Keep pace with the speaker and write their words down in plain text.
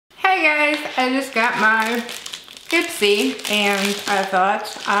Hi guys, I just got my Ipsy and I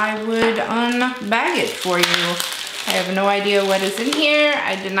thought I would unbag it for you. I have no idea what is in here.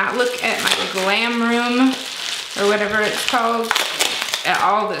 I did not look at my glam room or whatever it's called at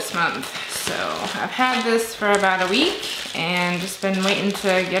all this month. So I've had this for about a week and just been waiting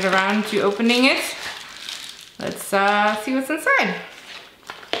to get around to opening it. Let's see what's inside.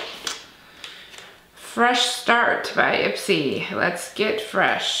 Fresh Start by Ipsy. Let's get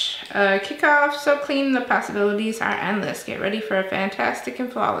fresh. Kick off so clean, the possibilities are endless. Get ready for a fantastic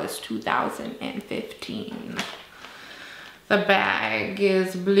and flawless 2015. The bag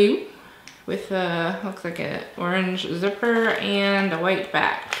is blue with a, looks like an orange zipper and a white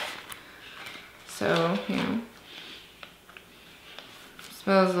back. So, you know,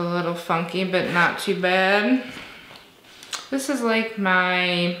 smells a little funky, but not too bad. This is like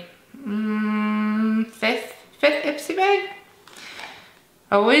my fifth Ipsy bag.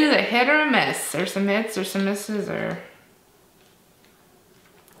 Always a hit or a miss. There's some hits or some misses, or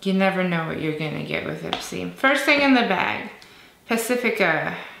you never know what you're gonna get with Ipsy. First thing in the bag,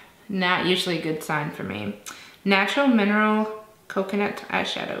 Pacifica. Not usually a good sign for me. Natural mineral coconut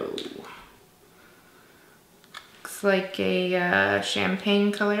eyeshadow. Looks like a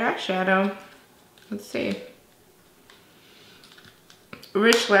champagne color eyeshadow. Let's see.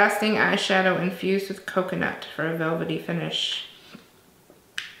 Rich, lasting eyeshadow infused with coconut for a velvety finish.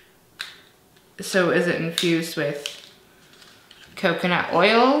 So is it infused with coconut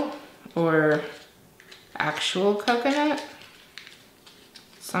oil or actual coconut?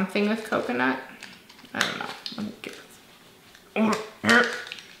 Something with coconut? I don't know. Let me get this.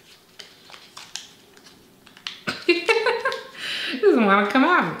 It doesn't want to come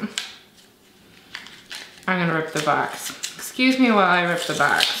out. I'm gonna rip the box. Excuse me while I rip the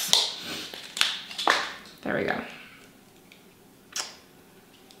box. There we go.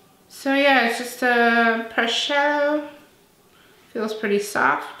 So yeah, it's just a pressed shadow. Feels pretty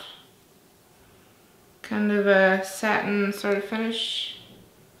soft. Kind of a satin sort of finish.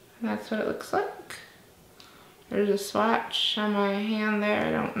 And that's what it looks like. There's a swatch on my hand there.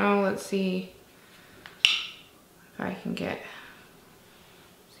 I don't know. Let's see if I can get,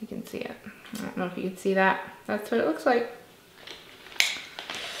 so you can see it. I don't know if you can see that. That's what it looks like.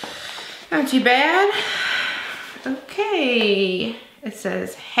 Not too bad. Okay. It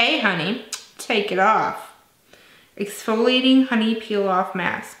says, hey honey, take it off. Exfoliating honey peel off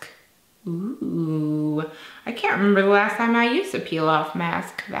mask. Ooh. I can't remember the last time I used a peel off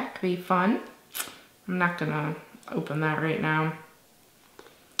mask. That could be fun. I'm not gonna open that right now.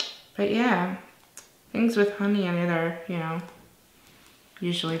 But yeah, things with honey in it are, you know,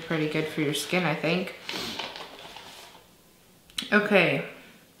 usually pretty good for your skin, I think. Okay.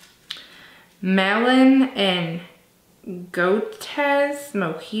 MALIN+GOETZ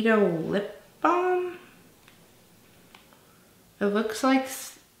Mojito Lip Balm. It looks like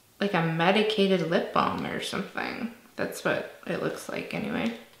a medicated lip balm or something. That's what it looks like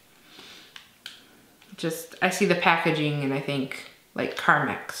anyway. Just, I see the packaging and I think like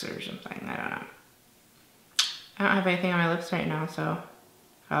Carmex or something. I don't know. I don't have anything on my lips right now, so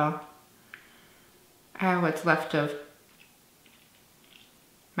I have what's left of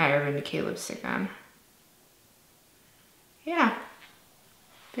my Urban Decay lipstick on. Yeah.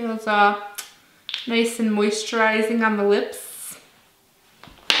 Feels nice and moisturizing on the lips.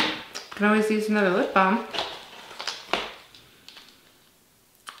 Can always use another lip balm.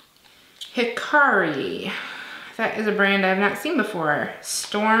 Hikari. That is a brand I've not seen before.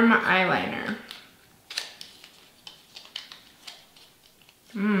 Storm eyeliner.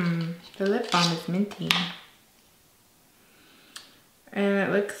 The lip balm is minty. And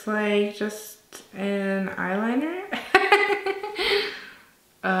it looks like just an eyeliner.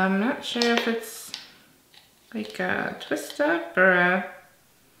 I'm not sure if it's like a twist up or a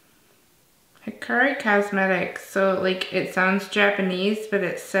Hikari Cosmetics. So like it sounds Japanese, but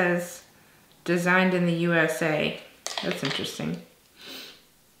it says designed in the USA. That's interesting.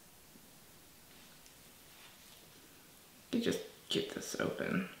 You just get this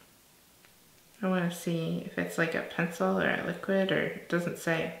open. I want to see if it's like a pencil or a liquid, or it doesn't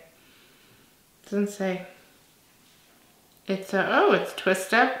say. It doesn't say. It's oh, it's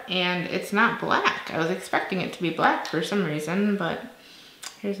twist up and it's not black. I was expecting it to be black for some reason, but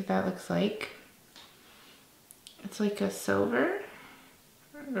here's what that looks like. It's like a silver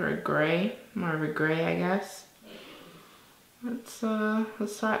or a gray, more of a gray, I guess. Let's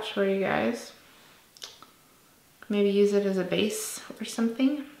swatch for you guys. Maybe use it as a base or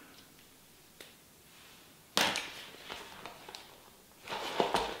something.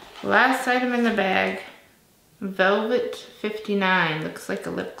 Last item in the bag, Velvet 59, looks like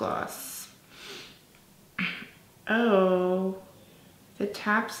a lip gloss. Oh, the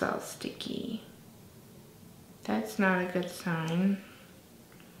tap's all sticky. That's not a good sign.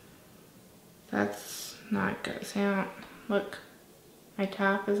 That's not good. See, look, my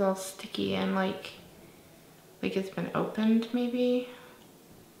top is all sticky and like it's been opened maybe.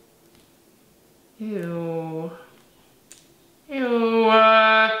 Ew. Ew.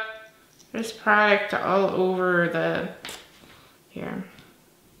 There's product all over the, here.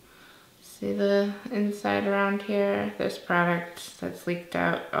 See the inside around here? There's product that's leaked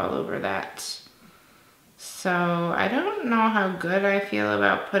out all over that. So I don't know how good I feel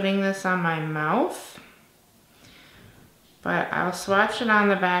about putting this on my mouth, but I'll swatch it on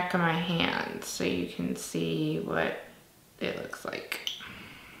the back of my hand so you can see what it looks like.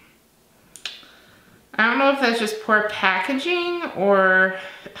 I don't know if that's just poor packaging or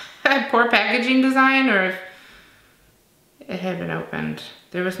poor packaging design, or if it had been opened.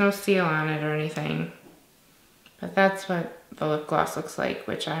 There was no seal on it or anything, but that's what the lip gloss looks like,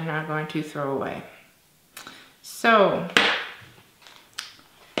 which I'm not going to throw away. So,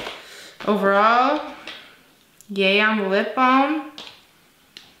 overall, yay on the lip balm.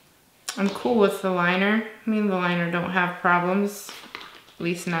 I'm cool with the liner. Me and the liner don't have problems, at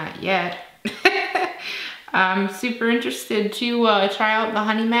least not yet. I'm super interested to try out the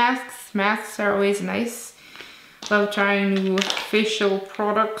honey masks. Masks are always nice. Love trying new facial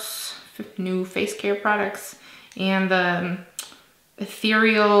products, new face care products, and the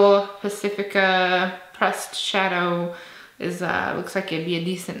Ethereal Pacifica pressed shadow is looks like it'd be a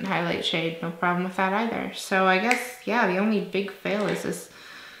decent highlight shade. No problem with that either. So I guess, yeah, the only big fail is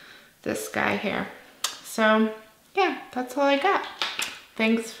this guy here. So yeah, that's all I got.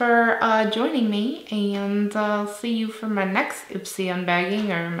 Thanks for joining me, and I'll see you for my next Ipsy Unbagging,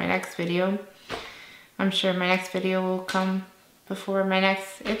 or my next video. I'm sure my next video will come before my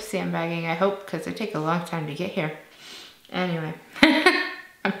next Ipsy Unbagging, I hope, because they take a long time to get here. Anyway,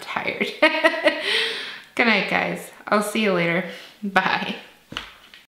 I'm tired. Good night, guys. I'll see you later. Bye.